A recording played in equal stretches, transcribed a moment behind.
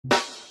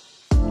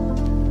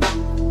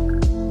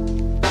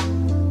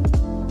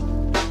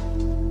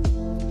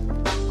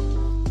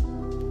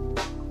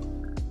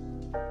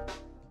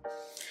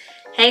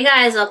Hey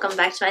guys, welcome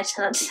back to my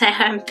channel. Today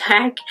I'm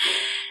back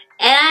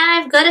and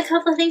I've got a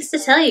couple of things to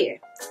tell you.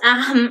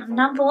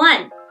 Number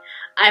one,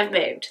 I've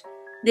moved.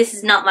 This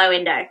is not my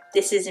window.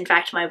 This is in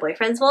fact my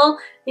boyfriend's wall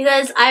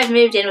because I've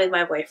moved in with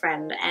my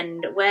boyfriend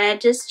and we're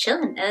just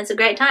chilling and it's a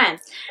great time.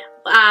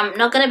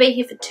 Not going to be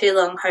here for too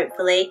long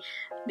hopefully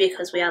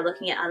because we are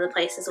looking at other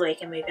places where we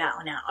can move out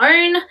on our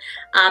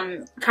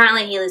own.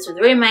 Currently he lives with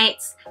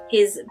roommates,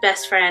 his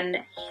best friend,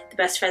 the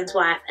best friend's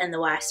wife and the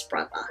wife's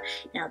brother.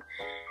 Now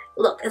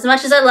look, as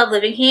much as I love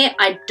living here,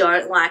 I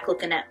don't like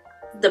looking at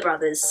the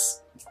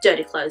brother's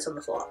dirty clothes on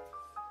the floor.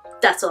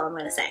 That's all I'm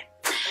going to say.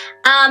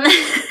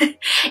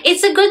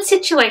 It's a good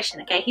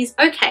situation, okay? He's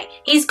okay.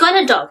 He's got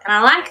a dog, and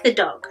I like the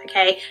dog,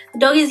 okay? The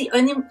dog is the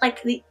only,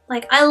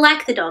 I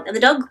like the dog, and the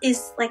dog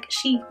is,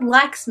 she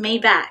likes me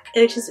back,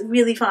 which is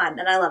really fun,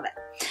 and I love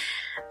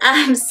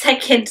it.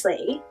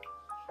 Secondly,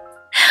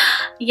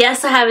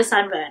 yes, I have a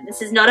sunburn.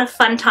 This is not a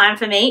fun time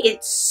for me.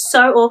 It's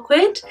so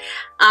awkward.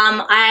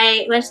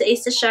 I went to the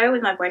Easter show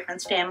with my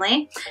boyfriend's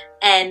family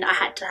and I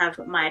had to have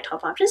my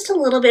top up just a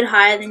little bit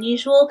higher than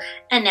usual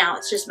and now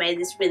it's just made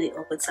this really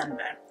awkward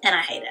sunburn and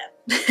I hate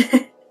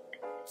it.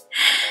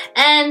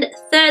 And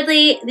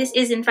thirdly, this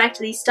is in fact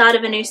the start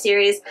of a new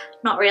series.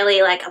 Not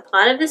really like a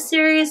part of this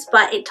series,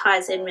 but it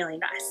ties in really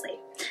nicely.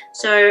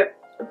 So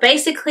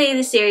basically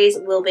the series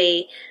will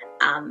be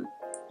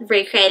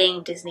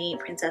recreating Disney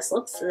princess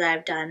looks that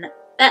I've done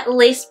at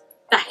least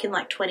back in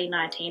like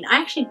 2019. I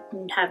actually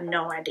have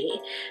no idea.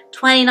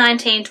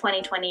 2019,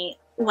 2020,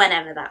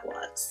 whenever that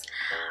was.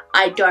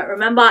 I don't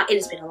remember. It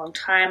has been a long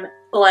time.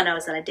 All I know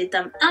is that I did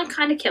them and I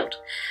kind of killed.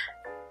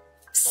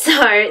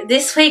 So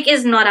this week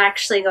is not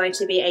actually going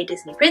to be a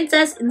Disney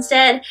princess.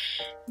 Instead,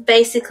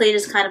 basically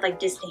just kind of like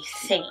Disney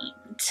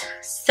themed.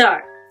 So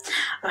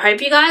I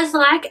hope you guys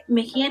like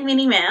Mickey and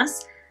Minnie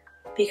Mouse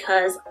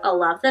because I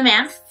love the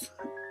mouth.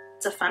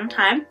 It's a fun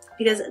time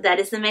because that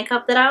is the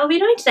makeup that I will be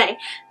doing today.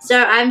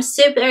 So I'm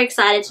super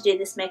excited to do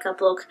this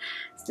makeup look.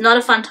 It's not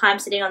a fun time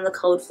sitting on the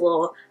cold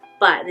floor,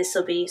 but this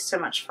will be so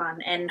much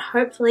fun and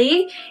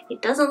hopefully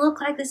it doesn't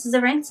look like this is a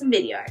ransom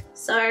video.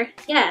 So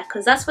yeah,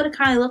 because that's what it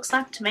currently looks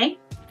like to me.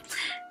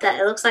 That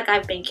it looks like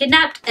I've been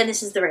kidnapped and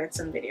this is the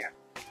ransom video.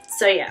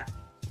 So yeah,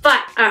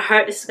 but I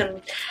hope this is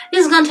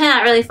gonna turn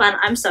out really fun.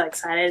 I'm so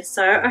excited.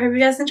 So I hope you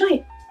guys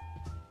enjoy.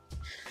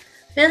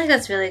 I feel like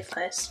that's really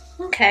close.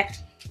 Okay.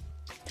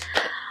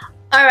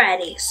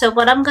 Alrighty, so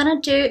what I'm going to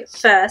do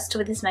first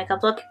with this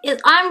makeup look is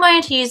I'm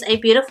going to use a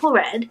beautiful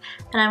red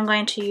and I'm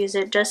going to use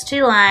it just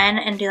to line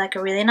and do like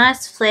a really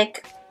nice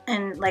flick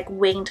and like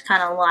winged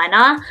kind of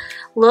liner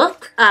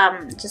look.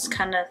 Just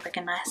kind of like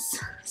a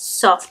nice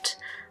soft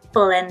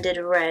blended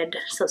red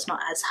so it's not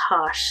as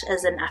harsh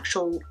as an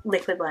actual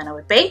liquid liner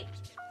would be.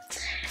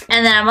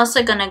 And then I'm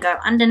also going to go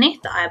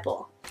underneath the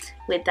eyeball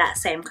with that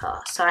same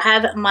colour. So I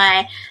have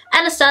my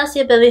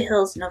Anastasia Beverly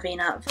Hills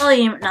Novena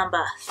volume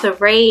number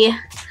 3.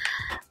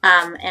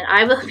 And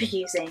I will be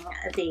using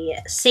the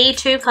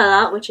C2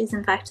 colour, which is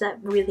in fact that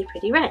really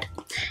pretty red.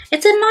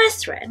 It's a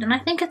nice red and I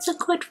think it's a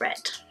good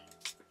red.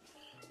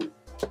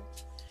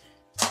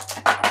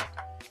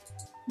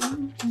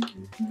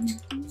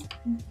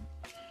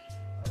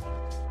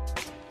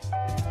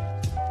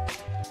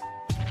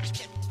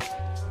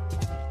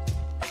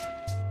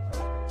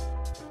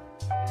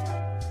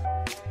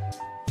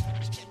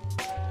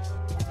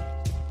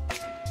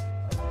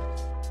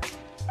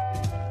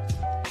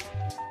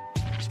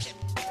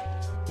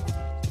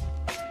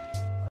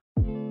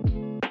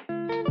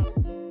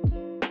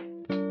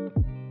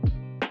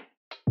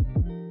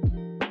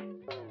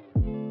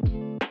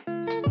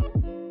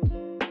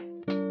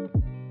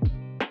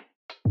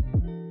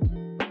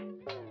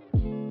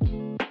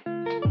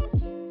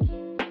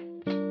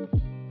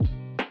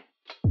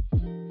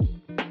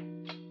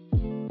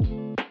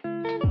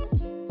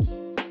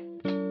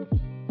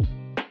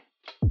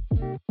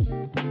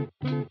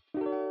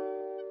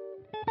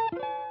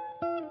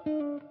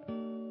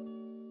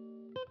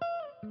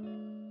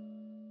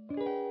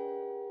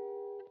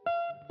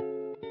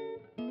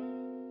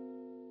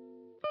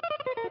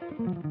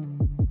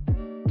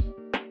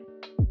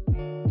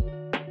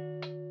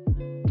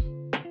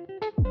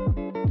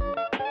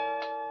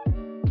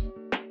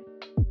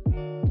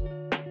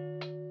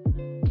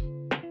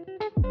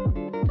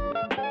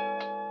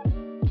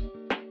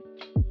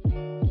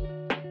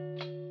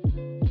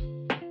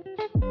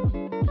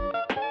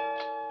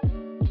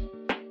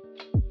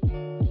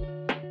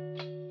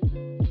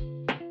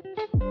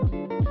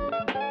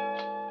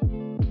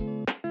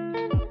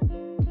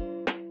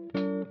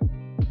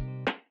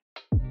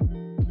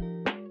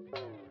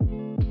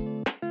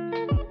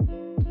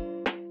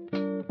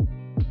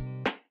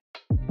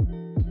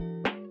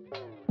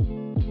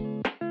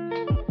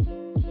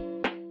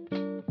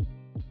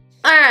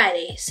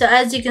 Alrighty, so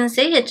as you can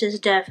see, it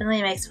just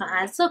definitely makes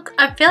my eyes look,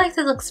 I feel like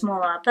they look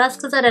smaller, but that's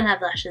because I don't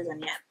have lashes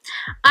on yet.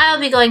 I'll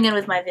be going in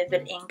with my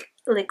Vivid Ink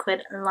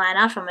liquid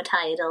liner from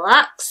Italia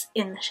Deluxe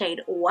in the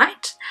shade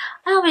White.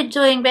 I'll be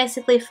doing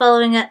basically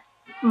following it,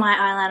 my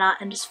eyeliner,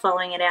 and just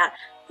following it out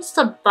just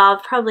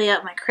above, probably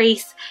up my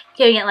crease,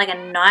 giving it like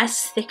a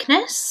nice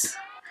thickness.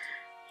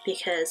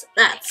 because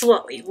that's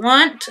what we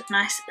want.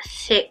 Nice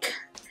thick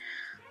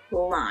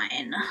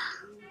line.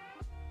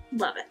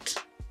 Love it.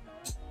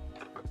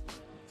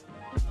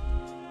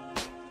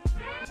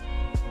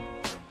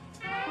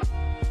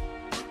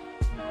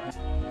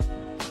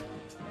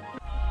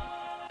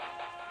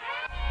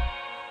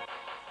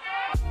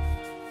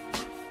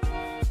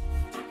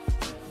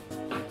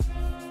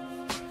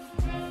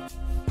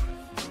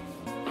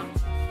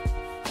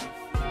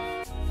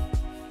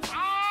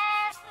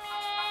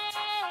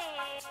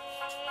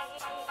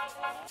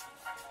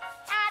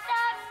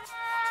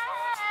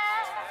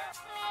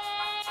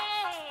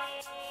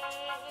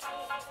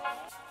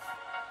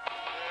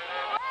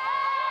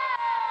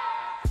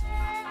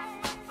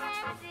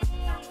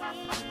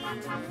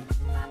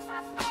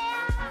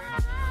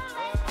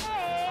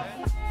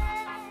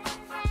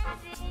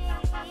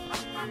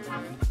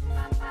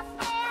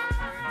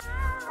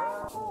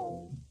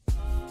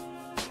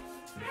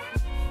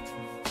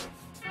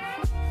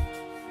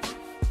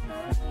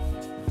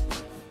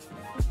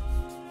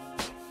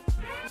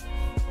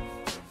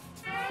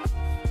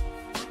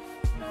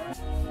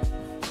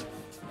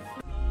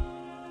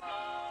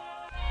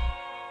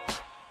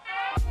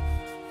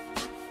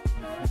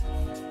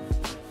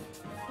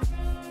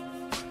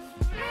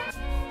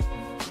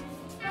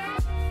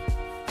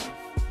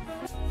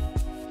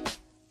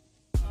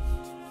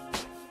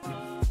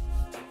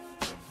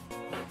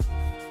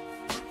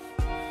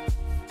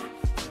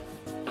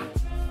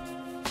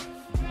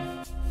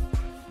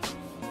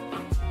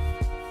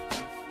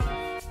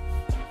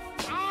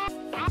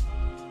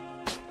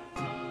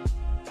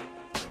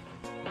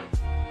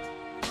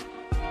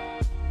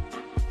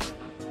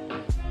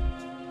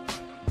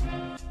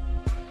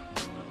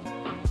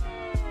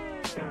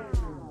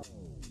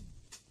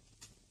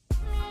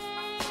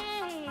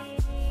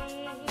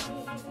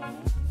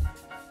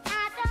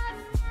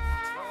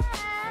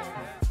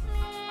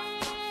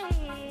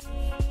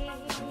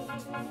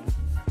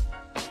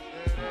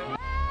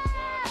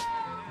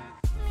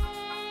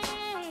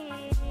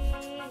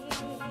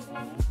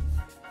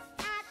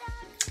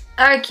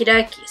 Okie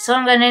dokie, so what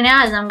I'm going to do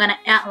now is I'm going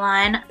to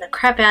outline the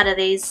crap out of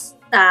these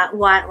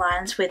white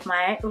lines with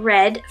my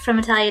red from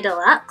Italia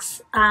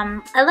Deluxe.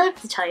 I love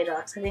Italia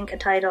Deluxe. I think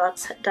Italia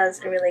Deluxe does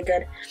a really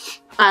good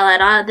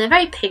highlighter. They're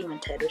very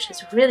pigmented, which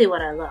is really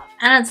what I love.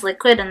 And it's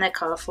liquid and they're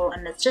colourful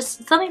and it's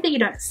just something that you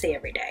don't see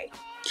every day.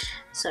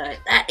 So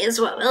that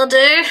is what we'll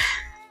do.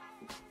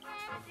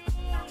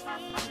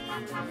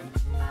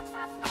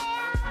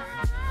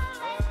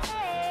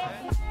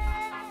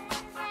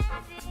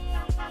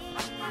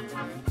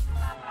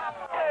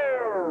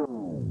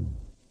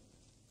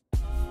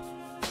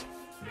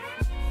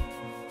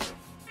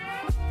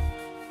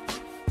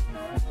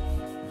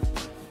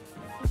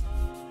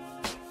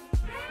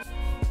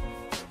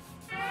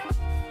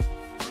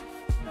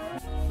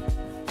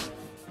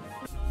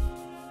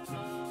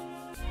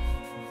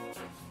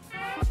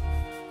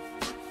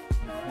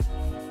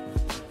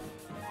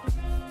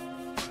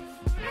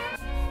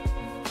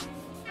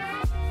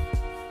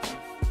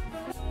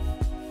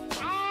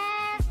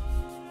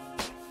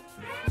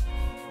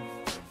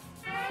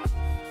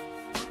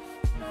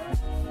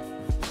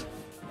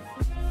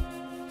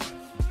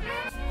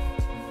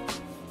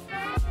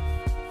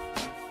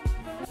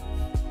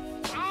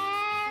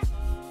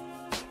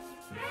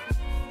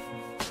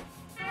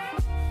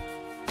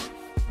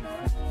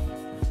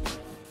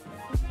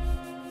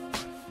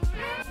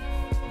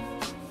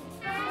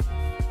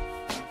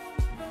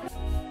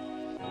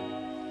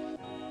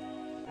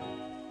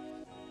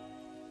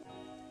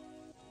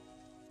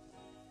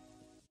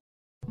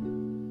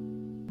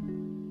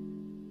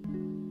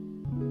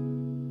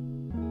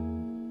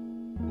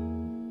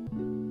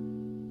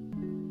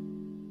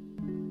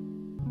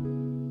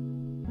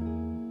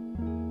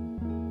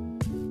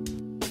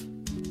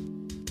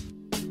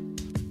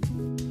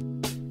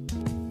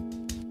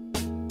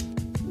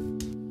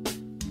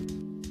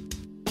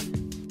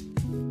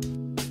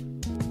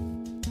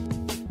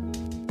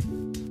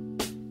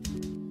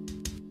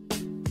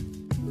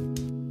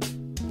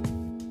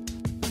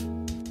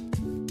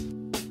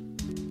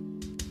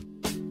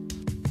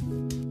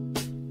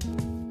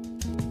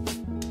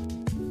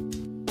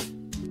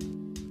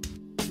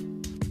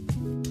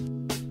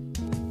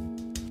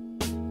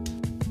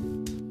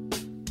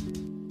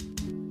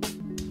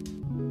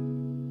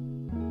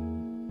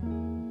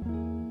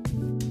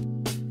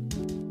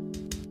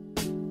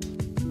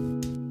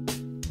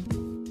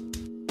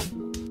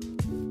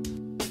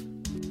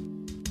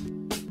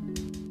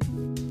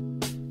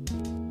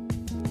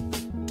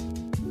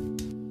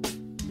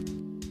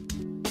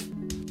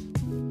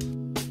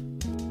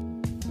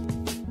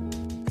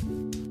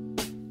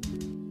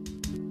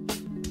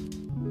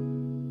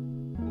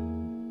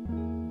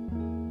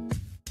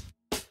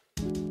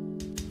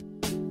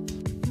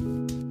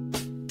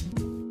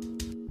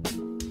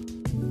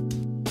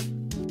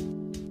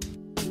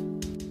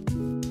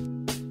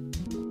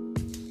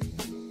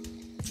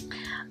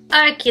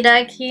 Okie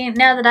dokie,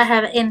 now that I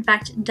have in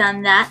fact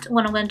done that,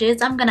 what I'm going to do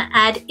is I'm going to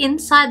add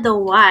inside the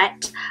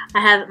white, I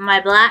have my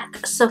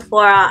black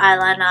Sephora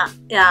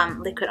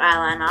eyeliner, liquid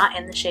eyeliner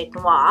in the shade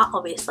Noir,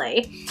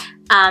 obviously.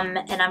 And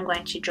I'm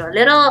going to draw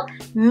little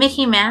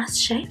Mickey Mouse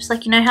shapes,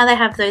 like you know how they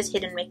have those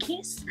hidden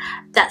Mickeys?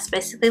 That's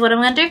basically what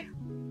I'm going to do,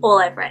 all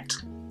over it.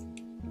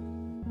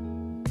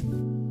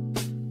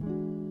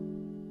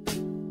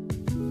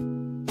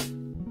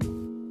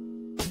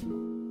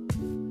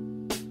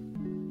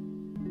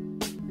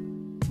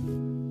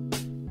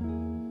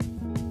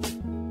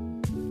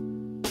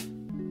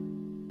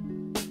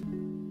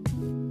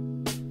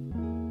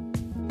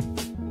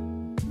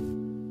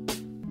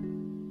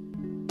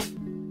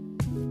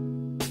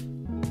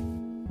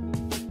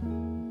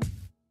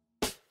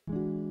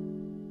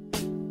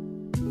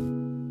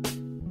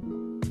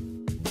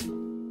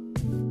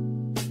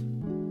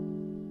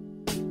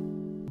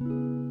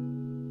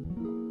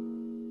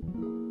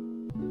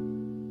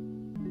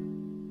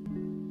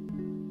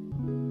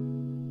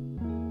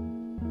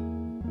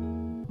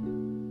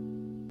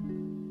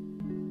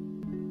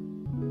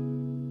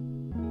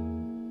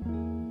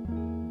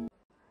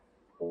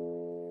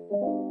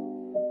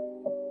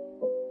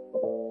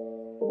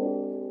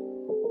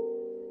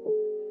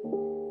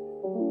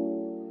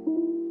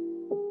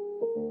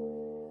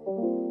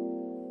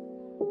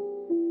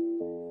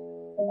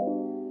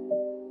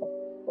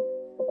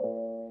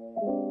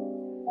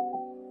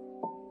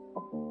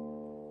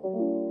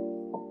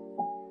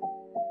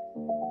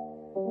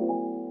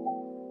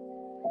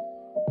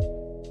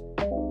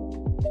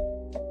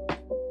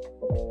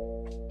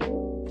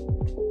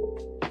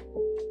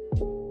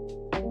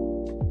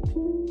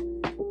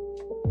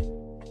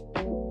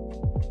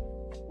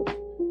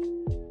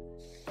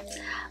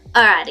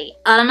 Alrighty,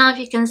 I don't know if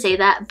you can see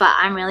that, but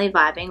I'm really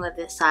vibing with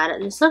this side.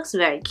 It just looks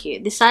very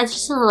cute. This side's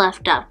just a little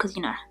left up because,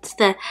 you know, it's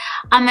the,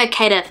 I'm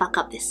okay to fuck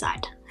up this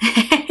side.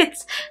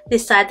 It's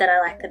this side that I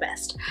like the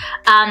best.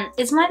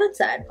 It's my good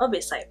side,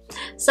 obviously.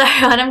 So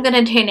what I'm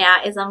going to do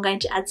now is I'm going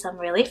to add some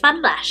really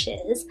fun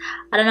lashes.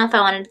 I don't know if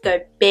I want to go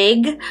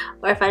big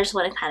or if I just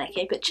want to kind of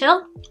keep it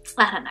chill.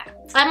 I don't know.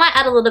 I might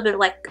add a little bit of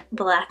like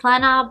black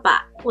liner,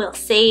 but we'll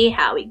see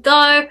how we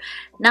go.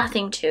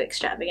 Nothing too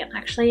extravagant.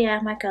 Actually, yeah,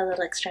 I might go a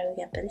little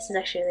extravagant, but this is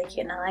actually really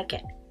cute and I like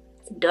it.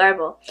 It's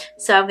adorable.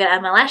 So I'm going to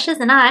add my lashes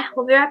and I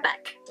will be right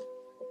back.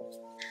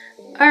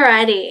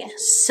 Alrighty,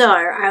 so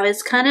I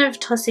was kind of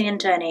tossing and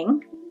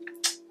turning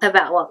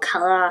about what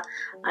colour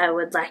I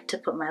would like to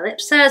put my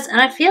lips as, and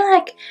I feel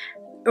like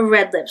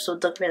red lips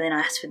would look really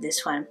nice with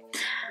this one.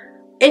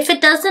 If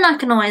it doesn't, I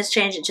can always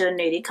change it to a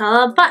nudie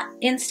colour, but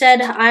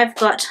instead I've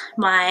got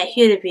my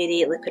Huda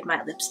Beauty Liquid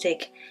Matte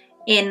Lipstick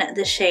in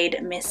the shade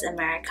Miss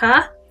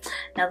America.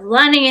 Now the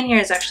lining in here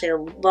is actually a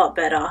lot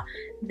better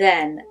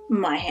than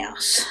my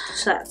house,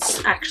 so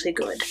that's actually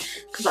good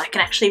because I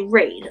can actually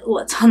read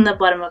what's on the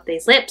bottom of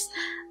these lips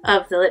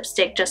of the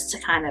lipstick just to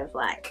kind of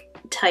like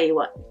tell you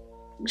what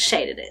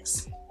shade it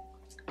is.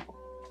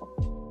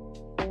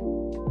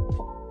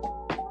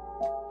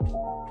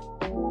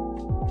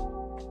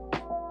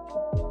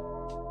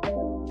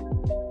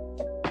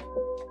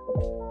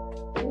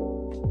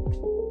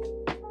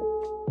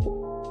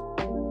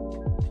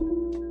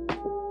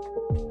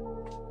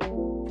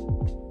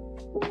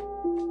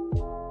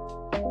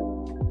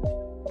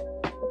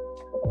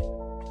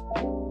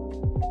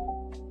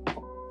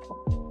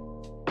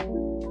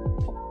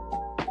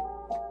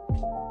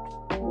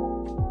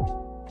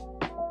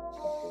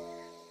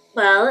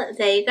 Well,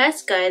 there you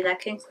guys go.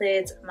 That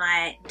concludes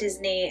my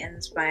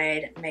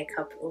Disney-inspired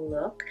makeup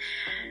look.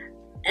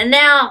 And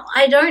now,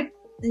 I don't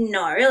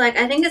know, like,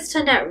 I think it's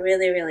turned out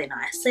really, really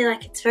nicely.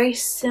 Like, it's very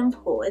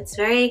simple. It's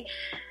very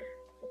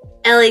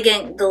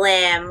elegant,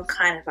 glam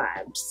kind of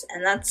vibes.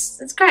 And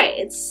that's great.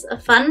 It's a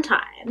fun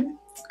time.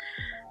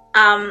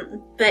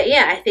 But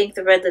yeah, I think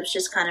the red lips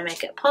just kind of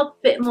make it pop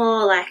a bit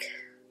more. Like,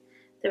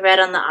 the red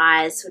on the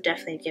eyes will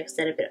definitely give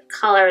it a bit of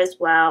color as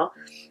well.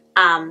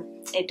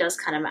 It does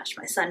kind of match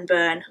my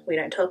sunburn. We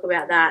don't talk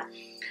about that.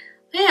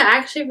 But yeah, I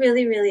actually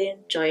really, really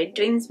enjoyed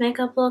doing this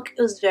makeup look.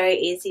 It was very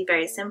easy,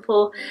 very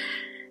simple.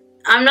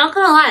 I'm not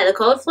gonna lie, the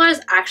cold floor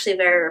is actually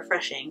very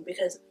refreshing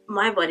because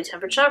my body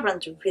temperature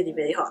runs really,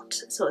 really hot.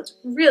 So it's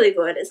really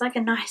good. It's like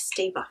a nice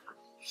debuffer.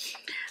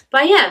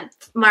 But yeah,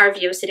 my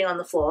review of sitting on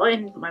the floor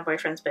in my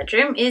boyfriend's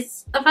bedroom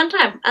is a fun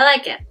time. I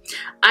like it.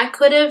 I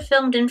could have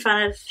filmed in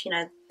front of, you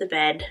know, the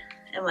bed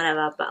and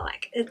whatever, but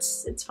like,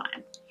 it's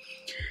fine.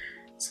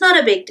 It's not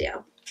a big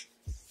deal.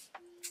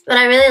 But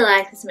I really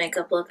like this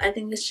makeup look. I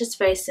think it's just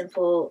very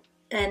simple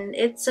and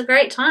it's a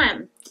great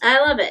time. I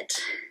love it.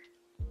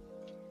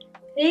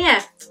 But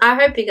yeah, I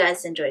hope you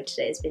guys enjoyed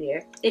today's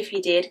video. If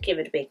you did, give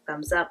it a big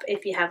thumbs up.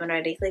 If you haven't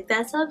already, click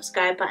that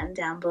subscribe button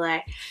down below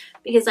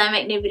because I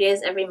make new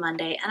videos every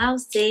Monday and I'll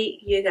see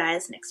you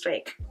guys next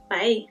week.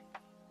 Bye.